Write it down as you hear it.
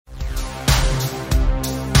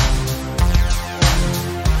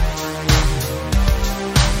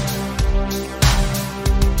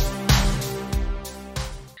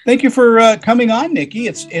Thank you for coming on, Nikki.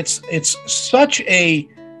 It's such a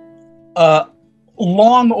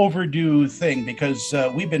long overdue thing because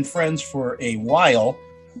we've been friends for a while,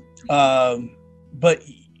 but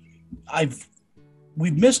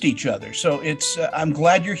we've missed each other. So I'm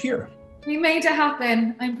glad you're here. We made it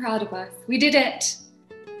happen. I'm proud of us. We did it.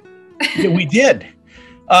 Yeah, we did.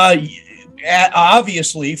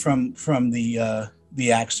 Obviously, from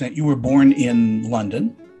the accent, you were born in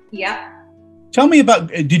London. Yeah. Tell me about.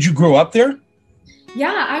 Did you grow up there?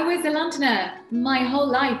 Yeah, I was a Londoner my whole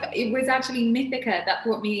life. It was actually Mythica that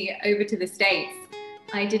brought me over to the States.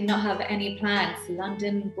 I did not have any plans.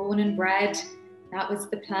 London, born and bred. That was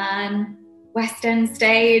the plan. West End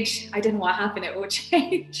stage. I don't know what happened. It all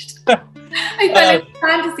changed. I fell into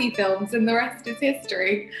fantasy films and the rest is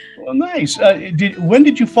history. Well, nice. When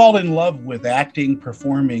did you fall in love with acting,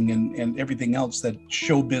 performing, and everything else that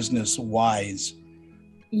show business wise?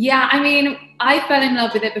 Yeah, I mean, I fell in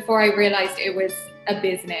love with it before I realized it was a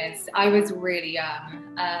business. I was really young.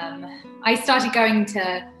 I started going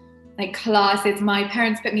to classes. My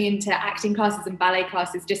parents put me into acting classes and ballet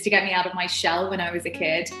classes just to get me out of my shell when I was a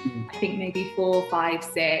kid. I think maybe 4, 5,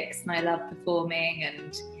 6, and I loved performing,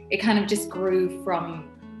 and it kind of just grew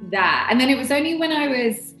from that. And then it was only when I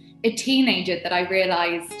was a teenager that I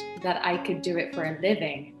realized that I could do it for a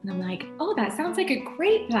living. And I'm like, oh, that sounds like a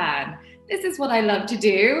great plan. This is what I love to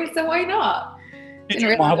do, so why not? Did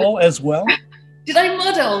you model as well? Did I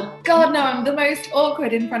model? God, no, I'm the most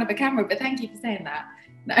awkward in front of a camera, but thank you for saying that.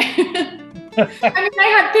 No. I mean,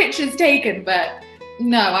 I had pictures taken, but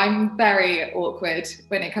no, I'm very awkward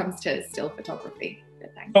when it comes to still photography.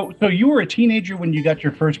 But thanks. So you were a teenager when you got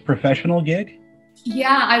your first professional gig?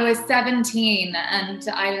 Yeah, I was 17 and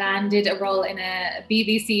I landed a role in a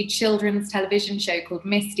BBC children's television show called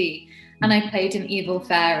Misty, and I played an evil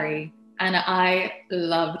fairy. And I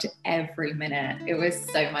loved every minute. It was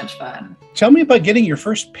so much fun. Tell me about getting your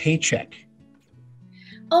first paycheck.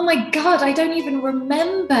 Oh my God, I don't even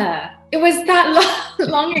remember. It was that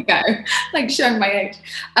long ago, like showing my age.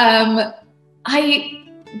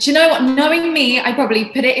 Do you know what? Knowing me, I probably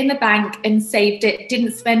put it in the bank and saved it,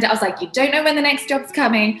 didn't spend it. I was like, you don't know when the next job's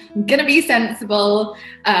coming. I'm going to be sensible.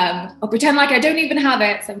 I'll pretend like I don't even have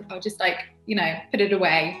it. So I'll just put it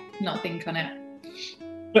away, not think on it.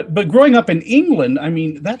 But growing up in England, I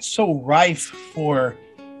mean, that's so rife for,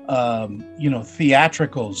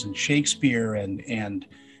 theatricals and Shakespeare and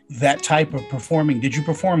that type of performing. Did you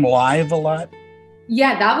perform live a lot?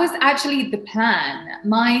 Yeah, that was actually the plan.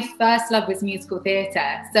 My first love was musical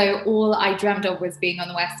theatre. So all I dreamt of was being on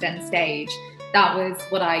the West End stage. That was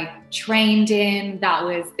what I trained in. That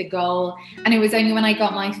was the goal. And it was only when I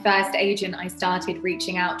got my first agent, I started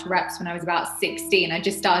reaching out to reps when I was about 16. I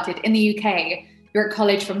just started in the UK. You're at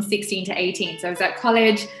college from 16 to 18. So I was at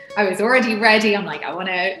college. I was already ready. I'm like, I want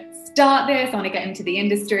to start this. I want to get into the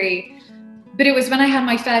industry. But it was when I had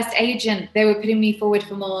my first agent, they were putting me forward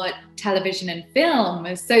for more television and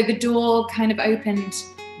film. So the door kind of opened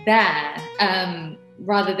there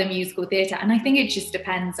rather than musical theatre. And I think it just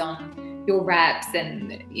depends on your reps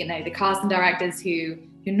and, the cast and directors who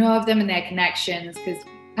know of them and their connections. Because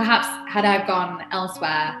perhaps had I gone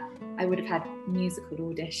elsewhere, I would have had musical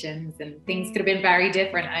auditions and things could have been very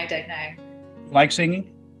different. I don't know. Like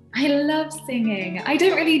singing? I love singing. I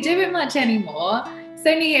don't really do it much anymore. It's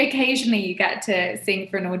only occasionally you get to sing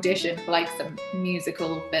for an audition for some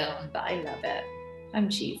musical film, but I love it. I'm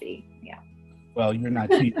cheesy. Yeah. Well, you're not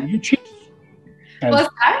cheesy. You're cheeky. What's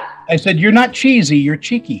that? I said, you're not cheesy. You're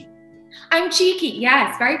cheeky. I'm cheeky.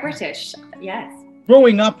 Yes. Very British. Yes.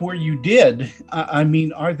 Growing up where you did, I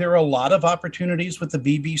mean, are there a lot of opportunities with the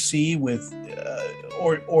BBC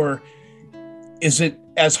or is it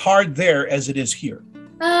as hard there as it is here?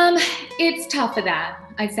 It's tougher there,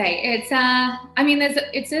 I'd say. It's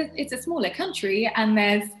a smaller country, and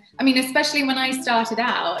especially when I started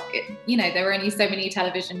out, there were only so many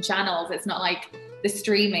television channels. It's not like the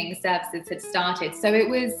streaming services had started. So it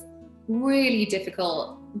was really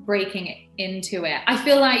difficult breaking into it. I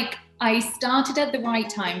feel like I started at the right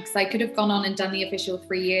time because I could have gone on and done the official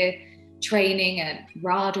 3-year training at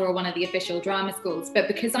RADA or one of the official drama schools. But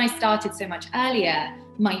because I started so much earlier,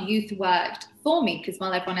 my youth worked for me because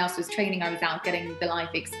while everyone else was training, I was out getting the life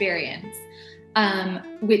experience,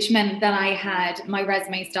 which meant that my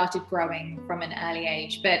resume started growing from an early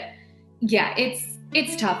age. But yeah,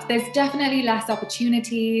 it's tough. There's definitely less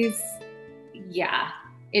opportunities. Yeah,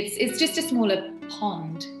 it's just a smaller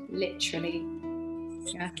pond, literally.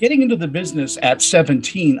 Yeah. Getting into the business at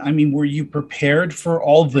 17, I mean, were you prepared for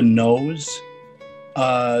all the no's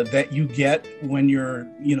that you get when you're,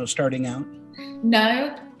 starting out?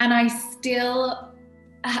 No, and I still,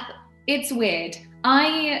 it's weird.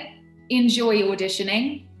 I enjoy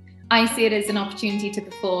auditioning. I see it as an opportunity to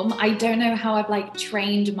perform. I don't know how I've like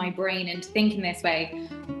trained my brain into thinking this way,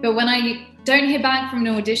 but when I don't hear back from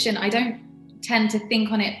an audition, I don't tend to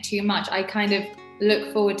think on it too much. I kind of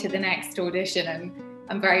look forward to the next audition, and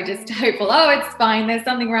I'm very just hopeful, oh, it's fine, there's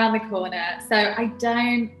something around the corner. So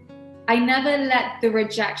I never let the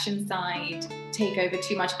rejection side take over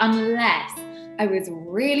too much, unless I was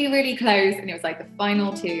really, really close and it was like the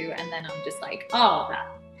final two, and then I'm just like, oh, that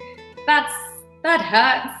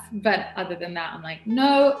hurts. But other than that, I'm like,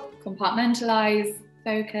 no, compartmentalize,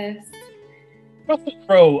 focus. Russell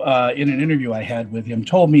Crowe, in an interview I had with him,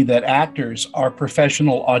 told me that actors are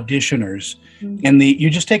professional auditioners, and you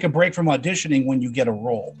just take a break from auditioning when you get a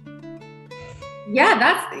role.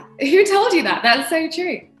 Yeah, who told you that? That's so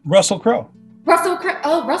true. Russell Crowe.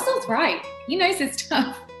 Oh, Russell's right. He knows his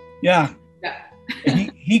stuff. Yeah.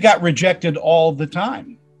 he got rejected all the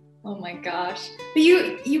time. Oh my gosh. But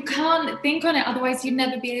you can't think on it, otherwise you'd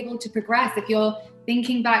never be able to progress. If you're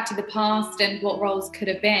thinking back to the past and what roles could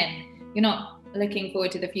have been, you're not looking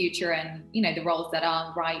forward to the future and, the roles that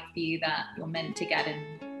are right for you that you're meant to get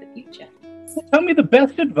in the future. Tell me the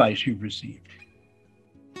best advice you've received.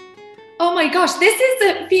 Oh my gosh, this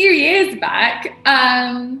is a few years back.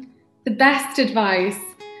 The best advice.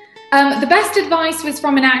 The best advice was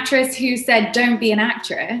from an actress who said, don't be an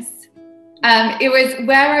actress. It was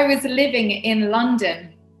where I was living in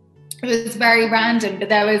London. It was very random, but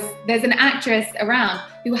there's an actress around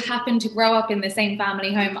who happened to grow up in the same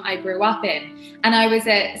family home I grew up in. And I was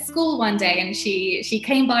at school one day and she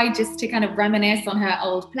came by just to kind of reminisce on her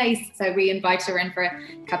old place. So we invited her in for a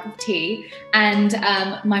cup of tea. And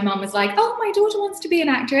my mom was like, oh, my daughter wants to be an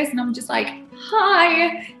actress. And I'm just like,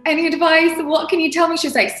 hi, any advice? What can you tell me? She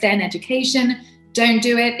was like, stay in education. Don't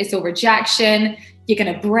do it. It's all rejection. You're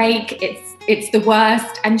going to break. It's the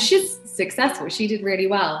worst. And she's successful. She did really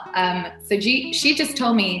well. So she just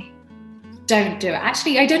told me, don't do it.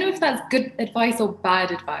 Actually, I don't know if that's good advice or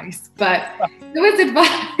bad advice, but there was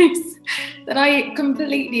advice that I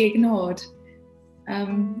completely ignored.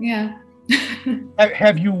 Yeah.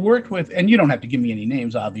 Have you worked with, and you don't have to give me any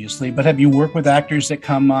names, obviously, but have you worked with actors that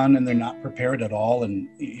come on and they're not prepared at all and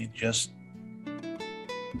it just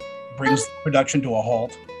brings production to a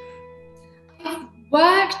halt?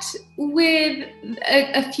 Worked with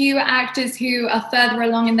a few actors who are further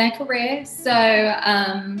along in their career, so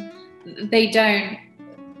they don't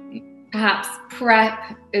perhaps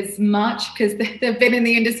prep as much because they've been in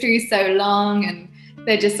the industry so long, and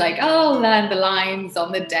they're just like, oh, learn the lines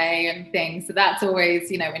on the day and things. So that's always,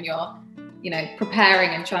 when you're,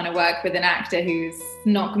 preparing and trying to work with an actor who's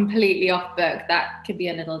not completely off book, that could be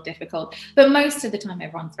a little difficult. But most of the time,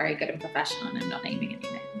 everyone's very good and professional, and I'm not naming any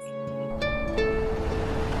names.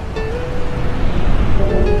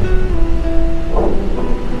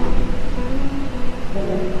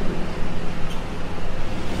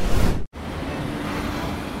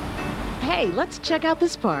 Hey, let's check out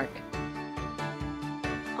this park.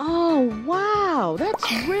 Oh, wow,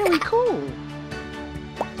 that's really cool.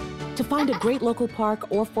 To find a great local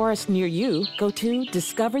park or forest near you, go to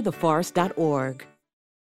discovertheforest.org.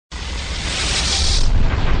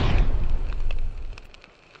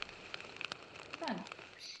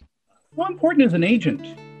 How important is an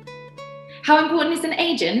agent? How important is an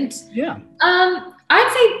agent? Yeah.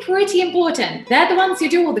 I'd say pretty important. They're the ones who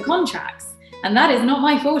do all the contracts, and that is not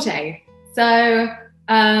my forte. So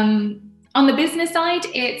on the business side,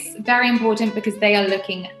 it's very important because they are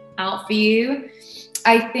looking out for you.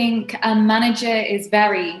 I think a manager is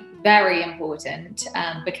very, very important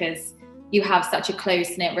because you have such a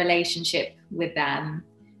close-knit relationship with them,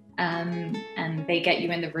 and they get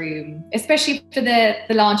you in the room, especially for the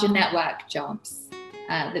larger network jobs.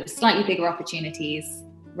 The slightly bigger opportunities,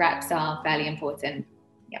 reps are fairly important.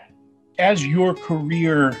 Yeah. As your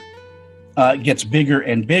career gets bigger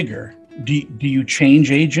and bigger, do you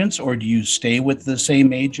change agents or do you stay with the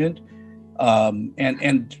same agent?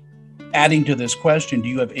 And adding to this question, do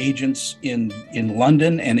you have agents in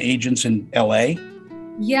London and agents in LA?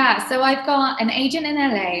 Yeah, so I've got an agent in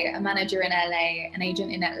LA, a manager in LA, an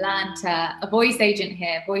agent in Atlanta, a voice agent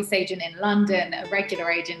here, voice agent in London, a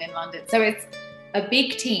regular agent in London. So it's a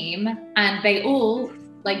big team and they all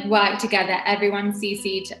work together. Everyone's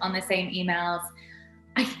CC'd on the same emails.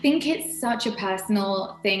 I think it's such a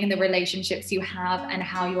personal thing in the relationships you have and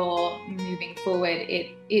how you're moving forward.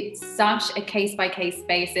 It's such a case-by-case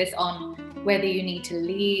basis on whether you need to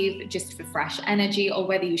leave just for fresh energy or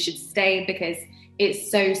whether you should stay because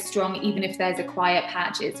it's so strong. Even if there's a quiet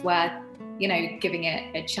patch, it's worth, giving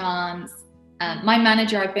it a chance. My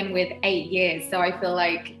manager I've been with 8 years, so I feel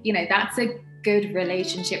like, that's a good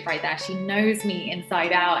relationship right there. She knows me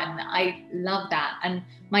inside out, and I love that. And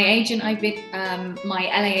my agent, my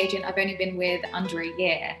LA agent, I've only been with under a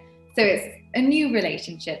year, so it's a new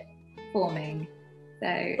relationship forming.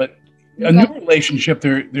 So, but a new relationship,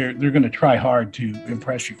 they're going to try hard to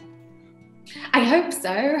impress you. I hope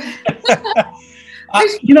so.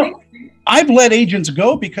 I've let agents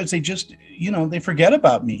go because they just, they forget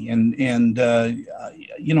about me, and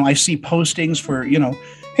I see postings for,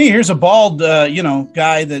 hey, here's a bald,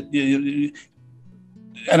 guy that,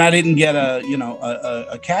 and I didn't get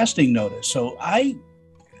a casting notice. So I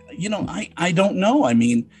don't know. I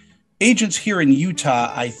mean, agents here in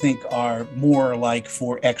Utah, I think, are more like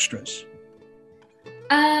for extras.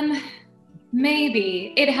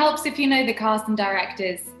 Maybe it helps if you know the cast and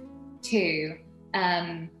directors too.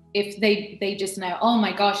 If they just know, oh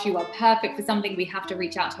my gosh, you are perfect for something, we have to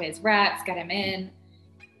reach out to his reps, get him in.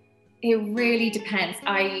 It really depends.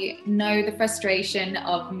 I know the frustration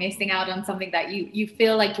of missing out on something that you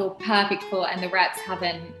feel like you're perfect for, and the reps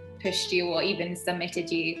haven't pushed you or even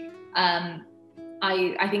submitted you.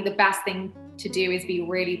 I think the best thing to do is be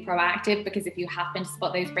really proactive, because if you happen to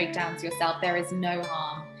spot those breakdowns yourself, there is no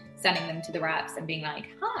harm sending them to the reps and being like,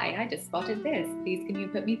 hi, I just spotted this. Please, can you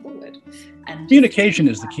put me forward? And communication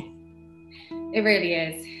is the key. It really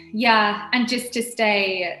is. Yeah. And just to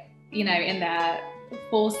stay, in their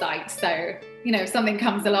foresight. So, if something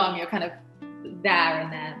comes along, you're kind of there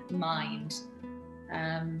in their mind.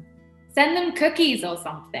 Send them cookies or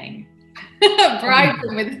something. Bribe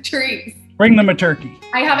them with treats. Bring them a turkey.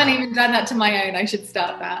 I haven't even done that to my own. I should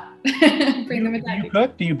start that. Bring them a turkey. Do you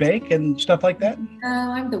cook? Do you bake and stuff like that? No,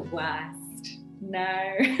 I'm the worst.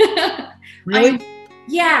 No. Really?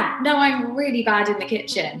 I'm really bad in the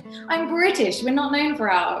kitchen. I'm British. We're not known for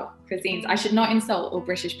our cuisines. I should not insult all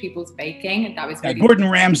British people's baking. That was really Gordon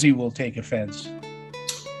Ramsay will take offense.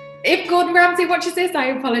 If Gordon Ramsay watches this, I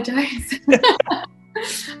apologize.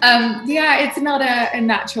 It's not a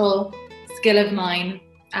natural skill of mine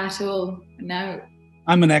at all. No.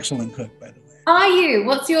 I'm an excellent cook, by the way. Are you?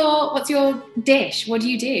 What's your dish? What do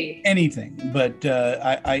you do? Anything, but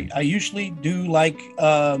I usually do like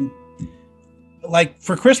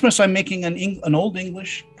for Christmas, I'm making an Old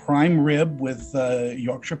English prime rib with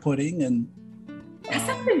Yorkshire pudding and that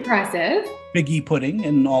sounds impressive. Biggie pudding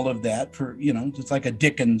and all of that for it's like a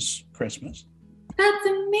Dickens Christmas. That's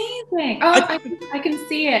amazing. Oh, I can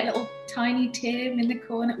see it. Little tiny Tim in the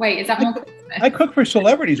corner. Wait, is that more Christmas? I cook for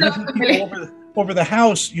celebrities. I think people over the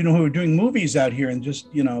house, who are doing movies out here, and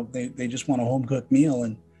just, they just want a home cooked meal,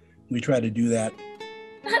 and we try to do that.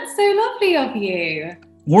 That's so lovely of you.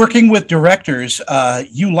 Working with directors,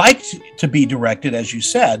 you like to be directed, as you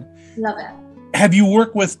said. Love it. Have you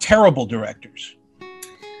worked with terrible directors?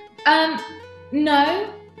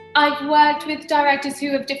 No. I've worked with directors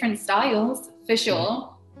who have different styles, for sure.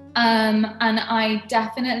 And I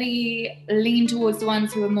definitely lean towards the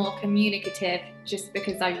ones who are more communicative, just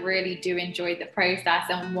because I really do enjoy the process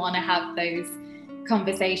and want to have those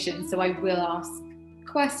conversations. So I will ask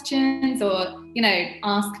questions or,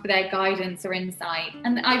 ask for their guidance or insight.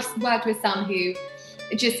 And I've worked with some who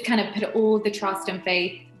just kind of put all the trust and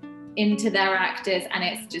faith into their actors, and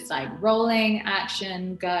it's just like rolling,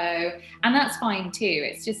 action, go. And that's fine too.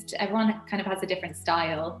 It's just everyone kind of has a different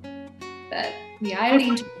style. But yeah, I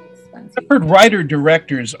lean towards ones. I've heard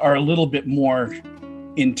writer-directors are a little bit more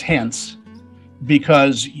intense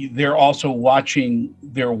because they're also watching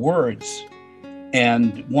their words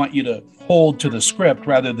and want you to hold to the script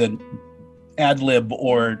rather than ad-lib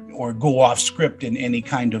or go off script in any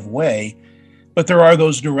kind of way. But there are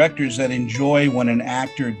those directors that enjoy when an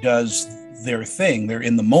actor does their thing. They're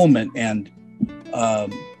in the moment, and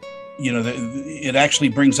it actually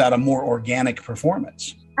brings out a more organic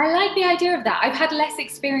performance. I like the idea of that. I've had less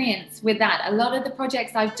experience with that. A lot of the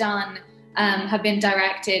projects I've done have been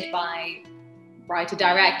directed by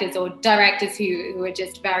writer-directors or directors who are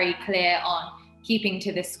just very clear on keeping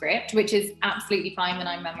to the script, which is absolutely fine. When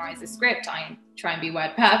I memorize a script, I try and be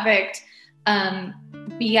word perfect.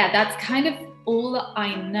 But yeah, that's kind of all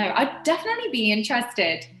I know. I'd definitely be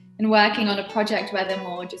interested in working on a project where they're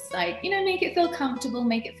more just like, make it feel comfortable,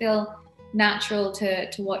 make it feel natural to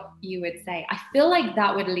what you would say. I feel like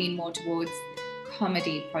that would lean more towards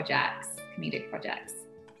comedic projects,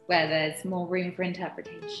 where there's more room for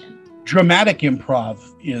interpretation. Dramatic improv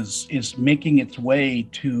is making its way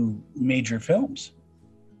to major films.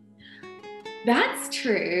 That's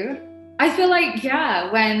true. I feel like,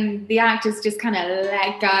 when the actors just kind of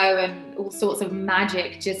let go and all sorts of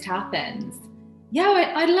magic just happens.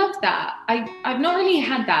 Yeah, I love that. I've not really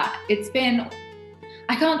had that.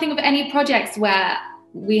 I can't think of any projects where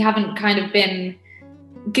we haven't kind of been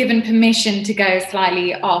given permission to go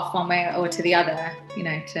slightly off one way or to the other,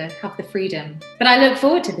 to have the freedom. But I look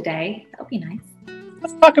forward to the day. That'll be nice.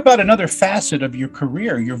 Let's talk about another facet of your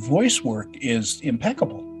career. Your voice work is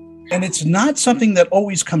impeccable. And it's not something that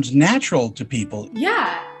always comes natural to people.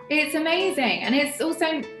 Yeah, it's amazing. And it's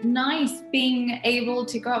also nice being able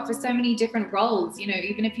to go up for so many different roles,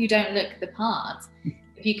 even if you don't look the part.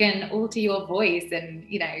 If you can alter your voice and,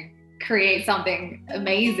 create something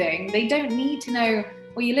amazing, they don't need to know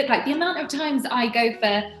what you look like. The amount of times I go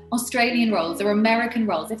for Australian roles or American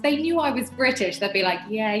roles, if they knew I was British, they'd be like,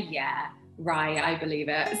 yeah, right, I believe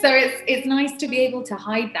it. So it's nice to be able to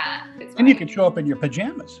hide that. And you can show up in your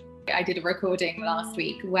pajamas. I did a recording last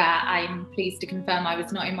week where I'm pleased to confirm I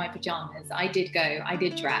was not in my pajamas. I did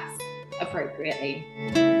dress appropriately.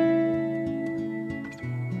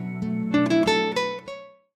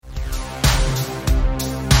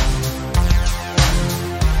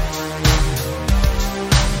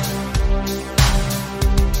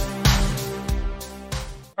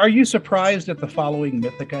 Are you surprised at the following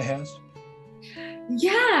Mythica has?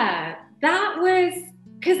 Yeah, that was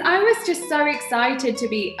because I was just so excited to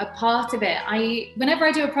be a part of it. Whenever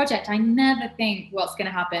I do a project, I never think what's going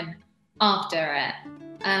to happen after it.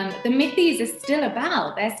 The Mythies are still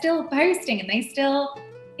about. They're still posting and they still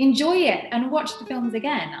enjoy it and watch the films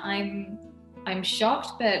again. I'm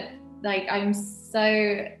shocked, but I'm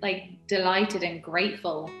so delighted and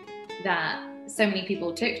grateful that so many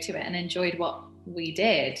people took to it and enjoyed what we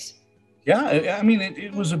did. Yeah, I mean,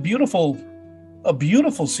 it was a beautiful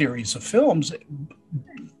series of films.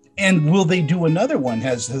 And will they do another one?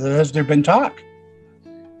 Has there been talk?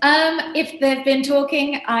 If they've been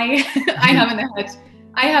talking, I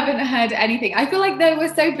haven't heard anything. I feel like they were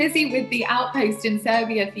so busy with the outpost in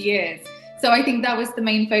Serbia for years. So I think that was the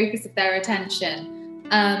main focus of their attention.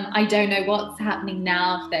 I don't know what's happening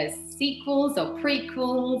now, if there's sequels or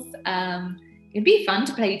prequels. It'd be fun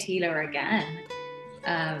to play Tila again.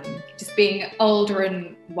 Just being older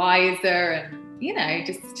and wiser and,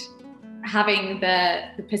 just having the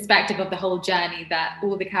perspective of the whole journey that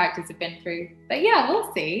all the characters have been through. But yeah,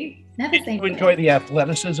 we'll see. Never say never. Did you enjoy the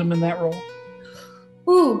athleticism in that role?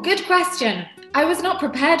 Ooh, good question. I was not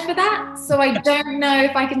prepared for that, so I don't know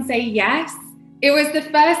if I can say yes. It was the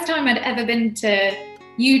first time I'd ever been to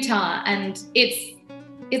Utah, and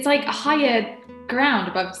it's like a higher ground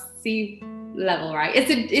above sea level, right?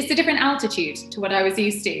 It's a different altitude to what I was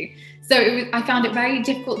used to. So I found it very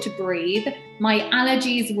difficult to breathe. My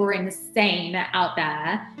allergies were insane out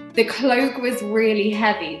there. The cloak was really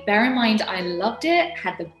heavy. Bear in mind, I loved it,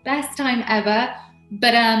 had the best time ever.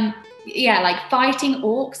 But fighting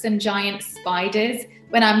orcs and giant spiders,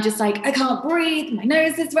 when I'm just I can't breathe, my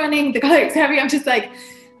nose is running, the cloak's heavy, I'm just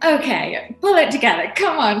okay, pull it together.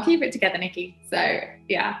 Come on, keep it together, Nikki. So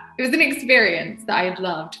yeah, it was an experience that I had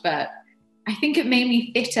loved, but I think it made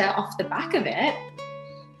me fitter off the back of it.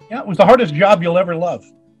 Yeah, it was the hardest job you'll ever love.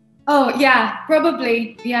 Oh, yeah,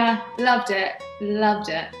 probably. Yeah, loved it.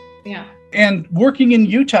 Yeah. And working in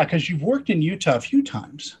Utah, because you've worked in Utah a few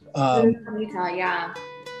times. Utah, yeah.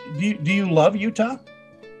 Do you love Utah?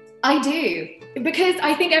 I do, because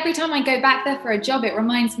I think every time I go back there for a job, it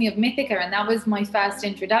reminds me of Mythica, and that was my first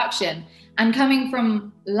introduction. And coming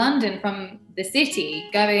from London, from the city,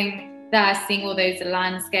 going there, seeing all those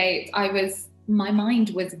landscapes, my mind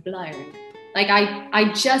was blown.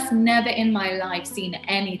 I just never in my life seen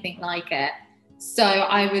anything like it. So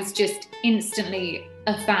I was just instantly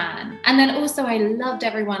a fan. And then also I loved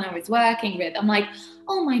everyone I was working with. I'm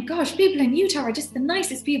oh my gosh, people in Utah are just the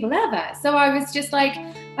nicest people ever. So I was just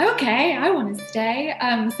okay, I want to stay.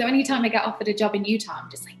 So anytime I get offered a job in Utah,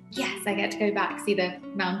 I'm just yes, I get to go back, see the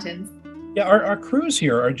mountains. Yeah, our crews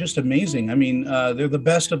here are just amazing. I mean, they're the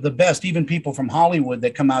best of the best. Even people from Hollywood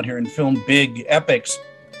that come out here and film big epics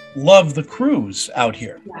love the crews out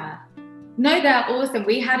here. Yeah. No, they're awesome.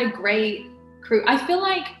 We had a great crew. I feel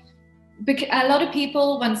a lot of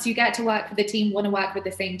people, once you get to work for the team, want to work with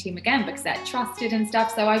the same team again because they're trusted and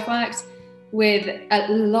stuff. So I've worked with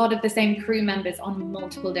a lot of the same crew members on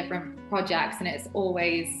multiple different projects, and it's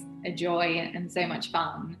always a joy and so much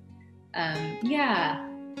fun. Yeah,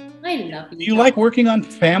 I love you. Do you like working on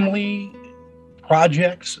family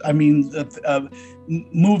projects? I mean,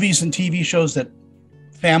 movies and TV shows that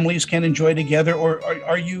families can enjoy together, or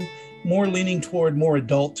are you more leaning toward more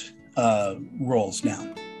adult roles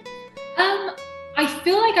now? I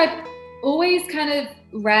feel I've always kind of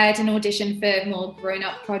read and auditioned for more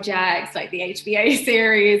grown-up projects like the HBO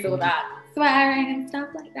series, all that swearing and stuff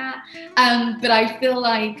like that. But I feel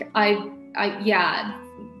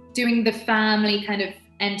doing the family kind of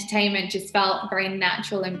entertainment just felt very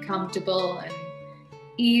natural and comfortable and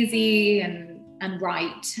easy, and and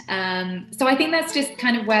write. So I think that's just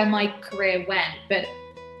kind of where my career went. But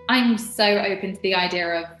I'm so open to the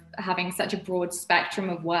idea of having such a broad spectrum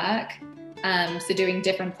of work. So doing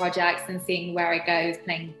different projects and seeing where it goes,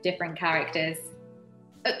 playing different characters.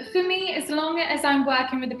 For me, as long as I'm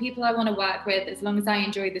working with the people I want to work with, as long as I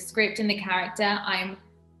enjoy the script and the character, I'm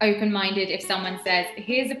open-minded. If someone says,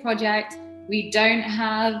 here's a project, we don't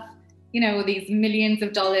have, all these millions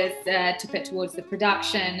of dollars to put towards the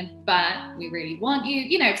production, but we really want you.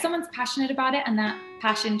 If someone's passionate about it and that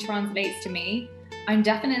passion translates to me, I'm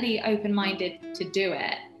definitely open-minded to do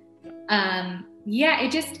it.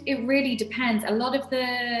 It really depends. A lot of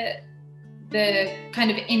the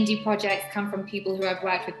kind of indie projects come from people who I've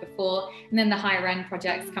worked with before, and then the higher end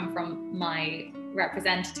projects come from my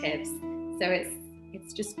representatives. So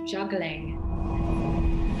it's just juggling.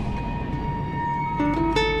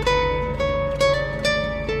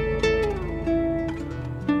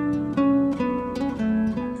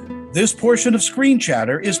 This portion of Screen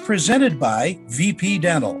Chatter is presented by VP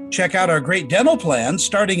Dental. Check out our great dental plans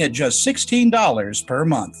starting at just $16 per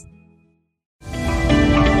month.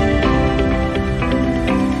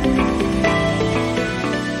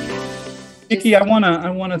 Nikki, I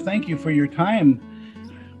want to thank you for your time.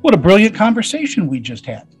 What a brilliant conversation we just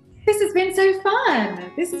had. This has been so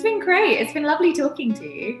fun. This has been great. It's been lovely talking to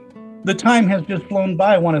you. The time has just flown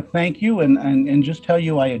by. I want to thank you and just tell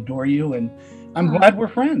you I adore you, and I'm glad we're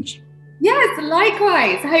friends. Yes,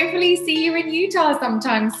 likewise. Hopefully see you in Utah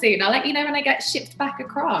sometime soon. I'll let you know when I get shipped back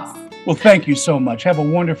across. Well, thank you so much. Have a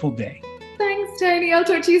wonderful day. Thanks, Tony. I'll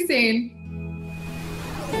talk to you soon.